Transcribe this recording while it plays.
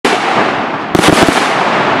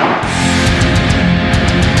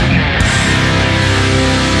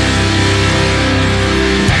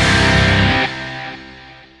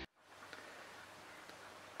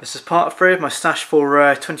This is part 3 of my stash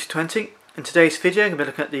for 2020. In today's video I'm going to be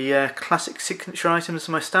looking at the Klasek Signature items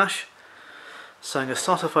in my stash. So I'm going to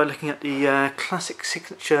start off by looking at the Klasek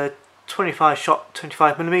Signature 25 shot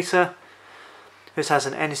 25mm. This has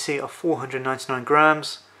an NEC of 499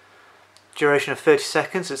 grams, duration of 30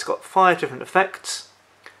 seconds, it's got 5 different effects.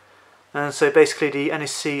 And so basically the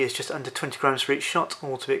NEC is just under 20 grams for each shot,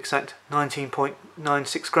 or to be exact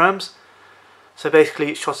 19.96 grams. So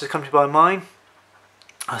basically each shot is accompanied by mine.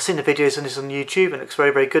 I've seen the videos on this on YouTube and it looks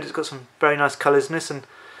very good. It's got some very nice colours in this and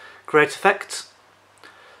great effects.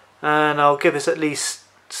 And I'll give this at least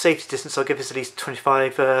safety distance, I'll give this at least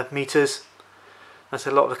 25 metres. As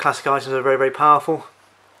a lot of the classic items are very powerful.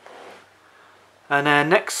 And then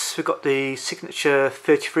next we've got the Signature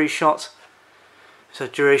 33 shot. It's a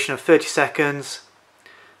duration of 30 seconds.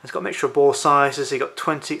 It's got a mixture of ball sizes. You've got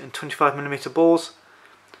 20 and 25mm balls.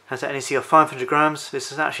 Has an NEC of 500 grams.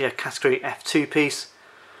 This is actually a category F2 piece.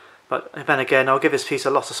 But then again, I'll give this piece a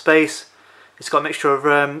lot of space. It's got a mixture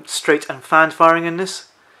of straight and fan firing in this.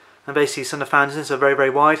 And basically some of the fans in this are very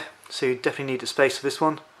wide. So you definitely need the space for this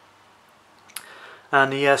one.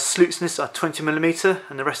 And the salutes in this are 20mm.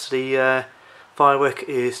 And the rest of the Firework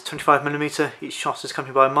is 25mm. Each shot is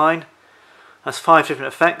accompanied by mine. Has 5 different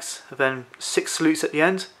effects. And then 6 salutes at the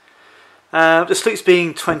end. The salutes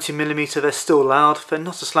being 20mm, they're still loud. They're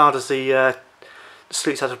not as loud as the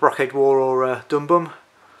salutes out of Brocade War or Dum Bum.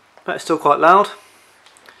 But it's still quite loud.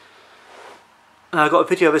 I've got a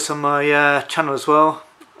video of this on my channel as well.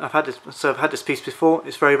 I've had this piece before.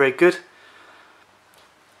 It's very good.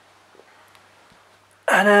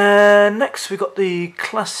 And next we've got the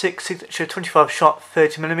Klasek Signature 25 shot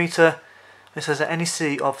 30mm. This has an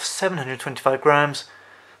NEC of 725 grams.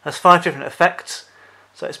 Has 5 different effects.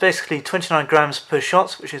 So it's basically 29 grams per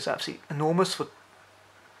shot, which is absolutely enormous.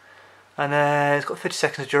 And it's got 30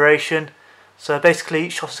 seconds of duration. So basically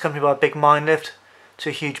each shot is accompanied by a big mine lift to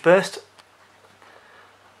a huge burst.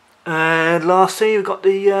 And lastly we've got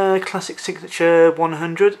the Klasek Signature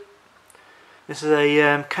 100. This is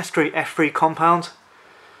a category F3 compound.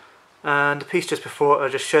 And the piece just before I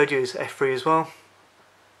just showed you is F3 as well.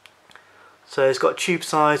 So it's got a tube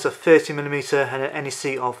size of 30mm and an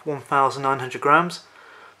NEC of 1900 grams.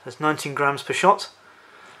 That's 19 grams per shot.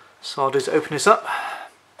 So I'll just open this up.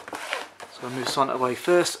 So I'll move this on away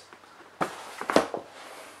first.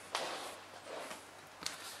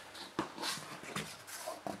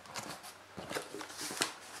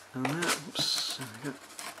 Oops, there we go.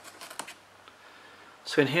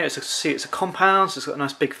 So in here it's a compound, so it's got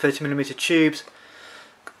nice big 30mm tubes.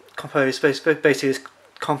 Basically this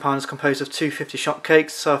compound is composed of 250 shot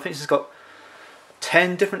cakes, so I think this has got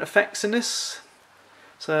 10 different effects in this.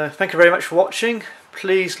 So thank you very much for watching.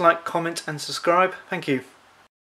 Please like, comment and subscribe. Thank you.